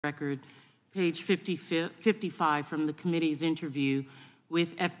record, page 55 from the committee's interview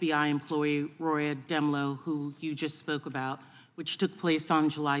with FBI employee Roya Demlow, who you just spoke about, which took place on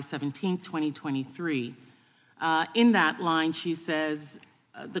July 17, 2023. In that line, she says,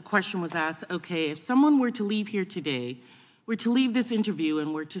 the question was asked, okay, if someone were to leave here today, were to leave this interview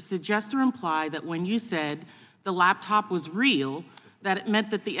and were to suggest or imply that when you said the laptop was real, that it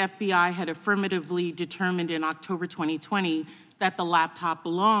meant that the FBI had affirmatively determined in October 2020 that the laptop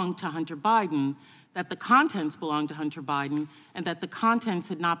belonged to Hunter Biden, that the contents belonged to Hunter Biden, and that the contents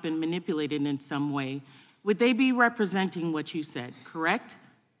had not been manipulated in some way, would they be representing what you said, correct?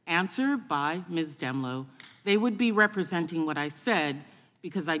 Answer by Ms. Demlow. They would be representing what I said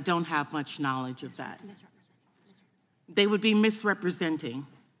because I don't have much knowledge of that. They would be misrepresenting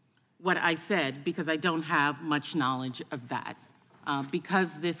what I said because I don't have much knowledge of that.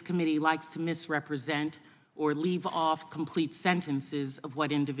 Because this committee likes to misrepresent or leave off complete sentences of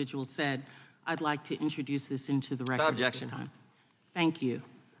what individuals said, I'd like to introduce this into the record at this time. Thank you.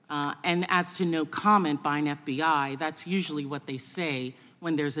 And as to no comment by an FBI, that's usually what they say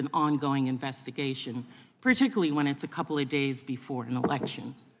when there's an ongoing investigation, particularly when it's a couple of days before an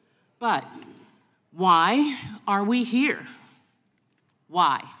election. But why are we here?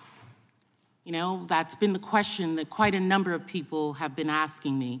 Why? You know, that's been the question that quite a number of people have been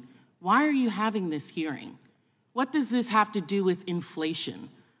asking me. Why are you having this hearing? What does this have to do with inflation?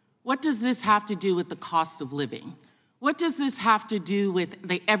 What does this have to do with the cost of living? What does this have to do with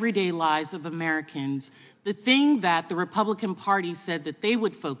the everyday lives of Americans, the thing that the Republican Party said that they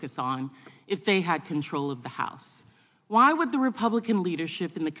would focus on if they had control of the House? Why would the Republican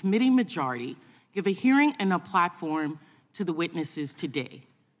leadership and the committee majority give a hearing and a platform to the witnesses today,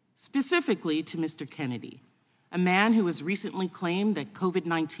 specifically to Mr. Kennedy, a man who has recently claimed that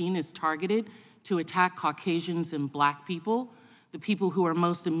COVID-19 is targeted to attack Caucasians and Black people? The people who are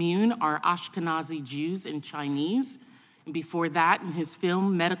most immune are Ashkenazi Jews and Chinese. And before that, in his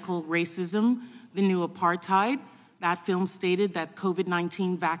film, Medical Racism, The New Apartheid, that film stated that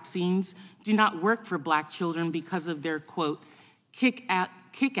COVID-19 vaccines do not work for Black children because of their, quote,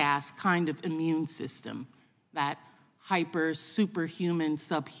 kick-ass kind of immune system, that hyper, superhuman,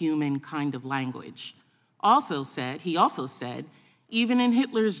 subhuman kind of language. He also said, even in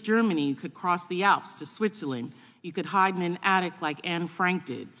Hitler's Germany, you could cross the Alps to Switzerland. You could hide in an attic like Anne Frank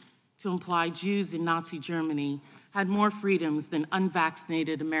did, to imply Jews in Nazi Germany had more freedoms than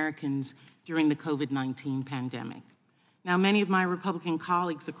unvaccinated Americans during the COVID-19 pandemic. Now, many of my Republican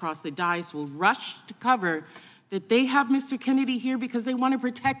colleagues across the dais will rush to cover that they have Mr. Kennedy here because they want to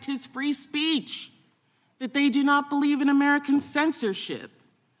protect his free speech, that they do not believe in American censorship.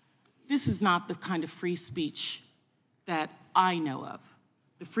 This is not the kind of free speech that I know of,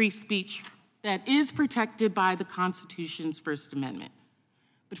 the free speech that is protected by the Constitution's First Amendment.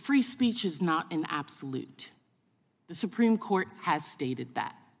 But free speech is not an absolute. The Supreme Court has stated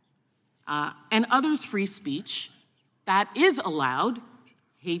that. And others' free speech that is allowed,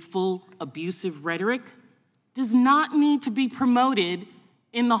 hateful, abusive rhetoric, does not need to be promoted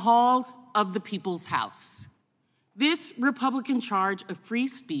in the halls of the people's house. This Republican charge of free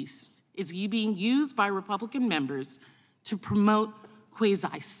speech is being used by Republican members to promote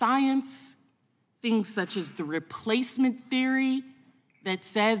quasi-science, things such as the replacement theory that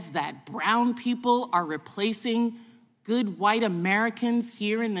says that brown people are replacing good white Americans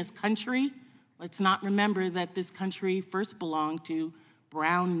here in this country. Let's not remember that this country first belonged to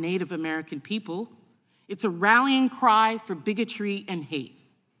brown Native American people. It's a rallying cry for bigotry and hate.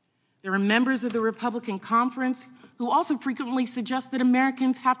 There are members of the Republican conference who also frequently suggest that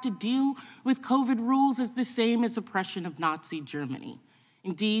Americans have to deal with COVID rules as the same as oppression of Nazi Germany.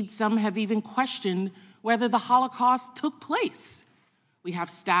 Indeed, some have even questioned whether the Holocaust took place. We have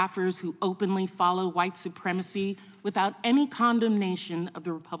staffers who openly follow white supremacy without any condemnation of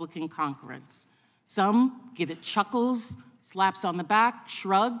the Republican conference. Some give it chuckles, slaps on the back,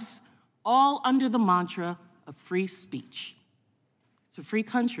 shrugs, all under the mantra of free speech. It's a free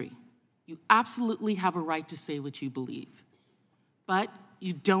country. You absolutely have a right to say what you believe, but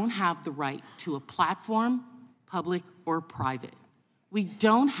you don't have the right to a platform, public or private. We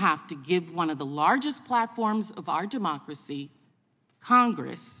don't have to give one of the largest platforms of our democracy,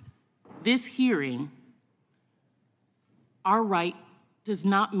 Congress, this hearing. Our right does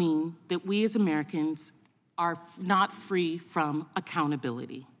not mean that we as Americans are not free from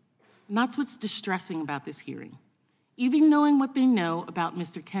accountability. And that's what's distressing about this hearing. Even knowing what they know about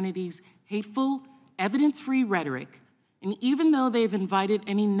Mr. Kennedy's hateful, evidence-free rhetoric, and even though they've invited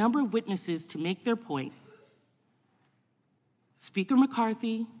any number of witnesses to make their point, Speaker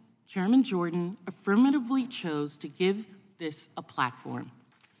McCarthy, Chairman Jordan affirmatively chose to give this a platform.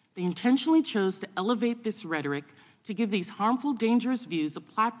 They intentionally chose to elevate this rhetoric to give these harmful, dangerous views a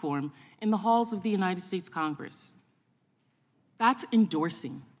platform in the halls of the United States Congress. That's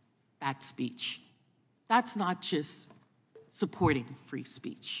endorsing that speech. That's not just supporting free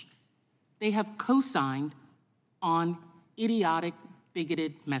speech. They have co-signed on idiotic,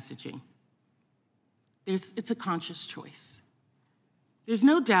 bigoted messaging. It's a conscious choice. There's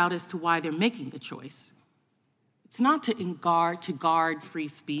no doubt as to why they're making the choice. It's not to guard free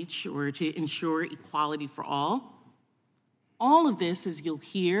speech or to ensure equality for all. All of this, as you'll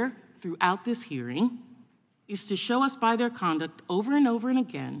hear throughout this hearing, is to show us by their conduct over and over and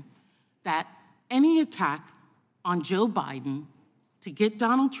again that any attack on Joe Biden to get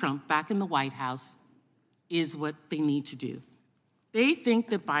Donald Trump back in the White House is what they need to do. They think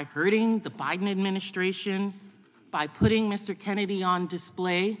that by hurting the Biden administration, by putting Mr. Kennedy on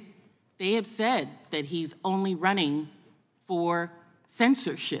display, they have said that he's only running for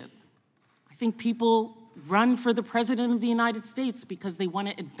censorship. I think people run for the President of the United States because they want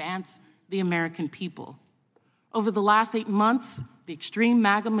to advance the American people. Over the last 8 months, the extreme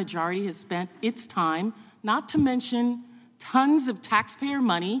MAGA majority has spent its time, not to mention tons of taxpayer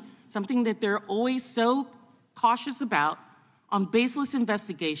money, something that they're always so cautious about, on baseless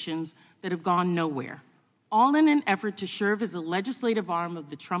investigations that have gone nowhere, all in an effort to serve as a legislative arm of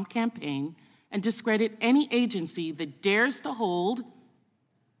the Trump campaign and discredit any agency that dares to hold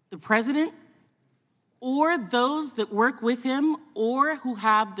the president or those that work with him or who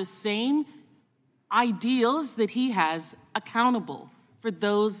have the same ideals that he has accountable for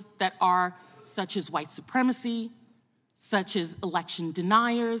those that are such as white supremacy, such as election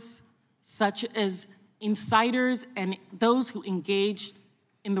deniers, such as inciters, and those who engaged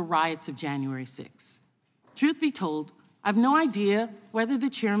in the riots of January 6th. Truth be told, I have no idea whether the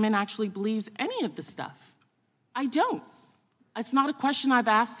chairman actually believes any of the stuff. I don't. It's not a question I've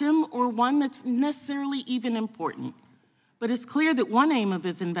asked him or one that's necessarily even important. But it's clear that one aim of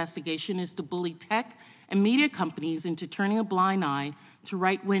his investigation is to bully tech and media companies into turning a blind eye to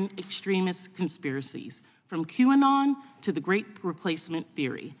right-wing extremist conspiracies, from QAnon to the Great Replacement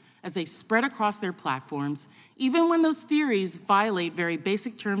theory, as they spread across their platforms, even when those theories violate very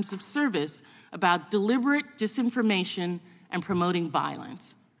basic terms of service about deliberate disinformation and promoting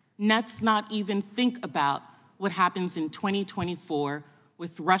violence. Let's not even think about what happens in 2024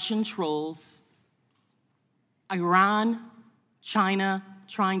 with Russian trolls, Iran, China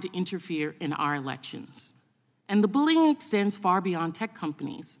trying to interfere in our elections. And the bullying extends far beyond tech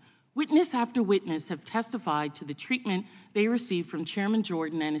companies. Witness after witness have testified to the treatment they received from Chairman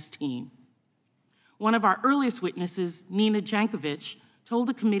Jordan and his team. One of our earliest witnesses, Nina Jankovic, told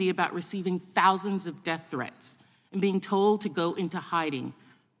the committee about receiving thousands of death threats and being told to go into hiding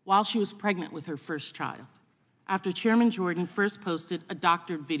while she was pregnant with her first child, after Chairman Jordan first posted a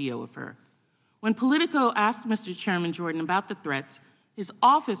doctored video of her. When Politico asked Mr. Chairman Jordan about the threats, his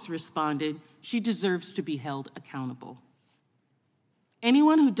office responded, "She deserves to be held accountable."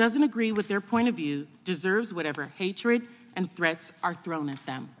 Anyone who doesn't agree with their point of view deserves whatever hatred and threats are thrown at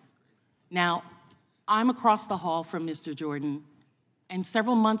them. Now, I'm across the hall from Mr. Jordan, and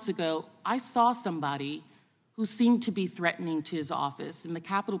several months ago, I saw somebody who seemed to be threatening to his office, and the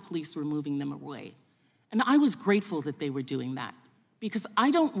Capitol Police were moving them away. And I was grateful that they were doing that, because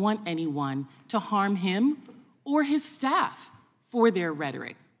I don't want anyone to harm him or his staff for their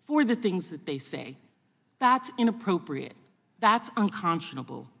rhetoric, for the things that they say. That's inappropriate. That's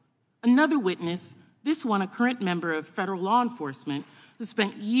unconscionable. Another witness, this one a current member of federal law enforcement who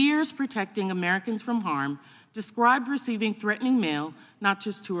spent years protecting Americans from harm, described receiving threatening mail not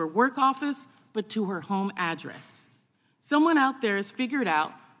just to her work office, but to her home address. Someone out there has figured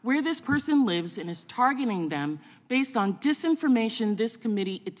out where this person lives and is targeting them based on disinformation this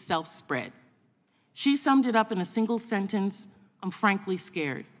committee itself spread. She summed it up in a single sentence: "I'm frankly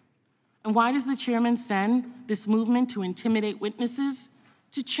scared." And why does the chairman send this movement to intimidate witnesses?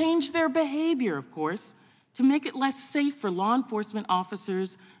 To change their behavior, of course, to make it less safe for law enforcement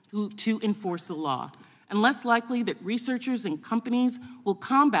officers to enforce the law, and less likely that researchers and companies will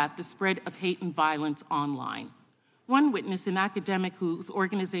combat the spread of hate and violence online. One witness, an academic whose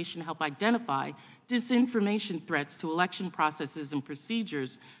organization helped identify disinformation threats to election processes and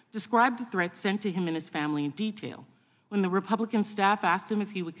procedures, described the threats sent to him and his family in detail. When the Republican staff asked him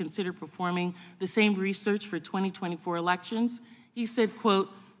if he would consider performing the same research for 2024 elections, he said, quote,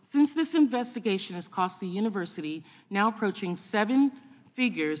 "Since this investigation has cost the university now approaching 7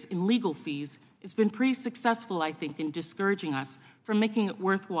 figures in legal fees, it's been pretty successful, I think, in discouraging us from making it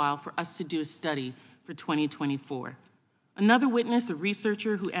worthwhile for us to do a study for 2024. Another witness, a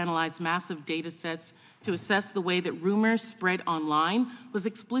researcher who analyzed massive data sets to assess the way that rumors spread online was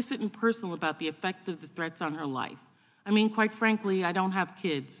explicit and personal about the effect of the threats on her life. I mean, quite frankly, I don't have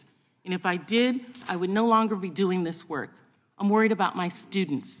kids, and if I did, I would no longer be doing this work. I'm worried about my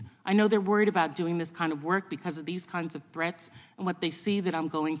students. I know they're worried about doing this kind of work because of these kinds of threats and what they see that I'm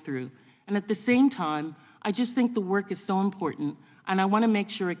going through. And at the same time, I just think the work is so important, and I want to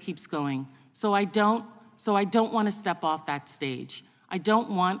make sure it keeps going. So I don't want to step off that stage. I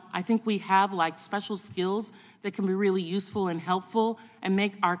think we have like special skills that can be really useful and helpful and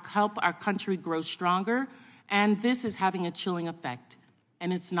help our country grow stronger. And this is having a chilling effect.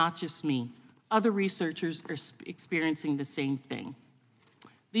 And it's not just me. Other researchers are experiencing the same thing.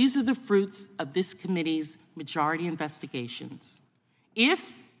 These are the fruits of this committee's majority investigations.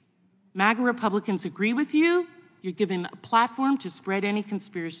 If MAGA Republicans agree with you, you're given a platform to spread any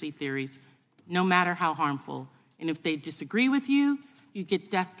conspiracy theories, no matter how harmful. And if they disagree with you, you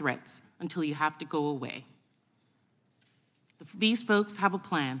get death threats until you have to go away. These folks have a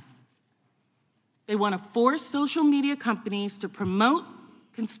plan. They want to force social media companies to promote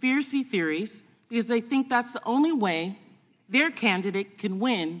conspiracy theories because they think that's the only way their candidate can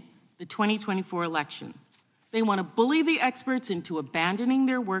win the 2024 election. They want to bully the experts into abandoning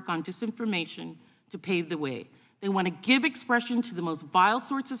their work on disinformation to pave the way. They want to give expression to the most vile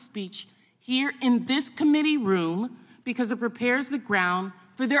sorts of speech here in this committee room because it prepares the ground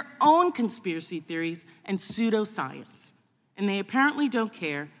for their own conspiracy theories and pseudoscience. And they apparently don't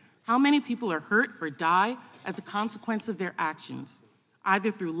care how many people are hurt or die as a consequence of their actions,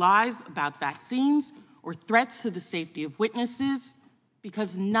 either through lies about vaccines or threats to the safety of witnesses,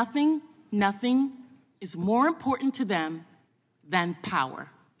 because nothing is more important to them than power.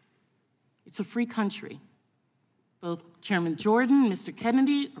 It's a free country. Both Chairman Jordan and Mr.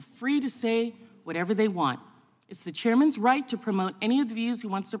 Kennedy are free to say whatever they want. It's the chairman's right to promote any of the views he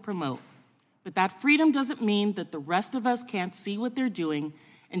wants to promote. But that freedom doesn't mean that the rest of us can't see what they're doing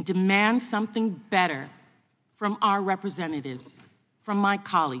and demand something better from our representatives, from my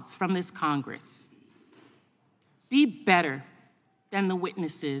colleagues, from this Congress. Be better than the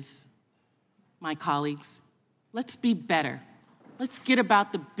witnesses, my colleagues. Let's be better. Let's get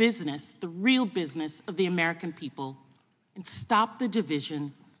about the business, the real business of the American people, and stop the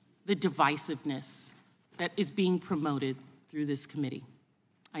division, the divisiveness that is being promoted through this committee.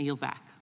 I yield back.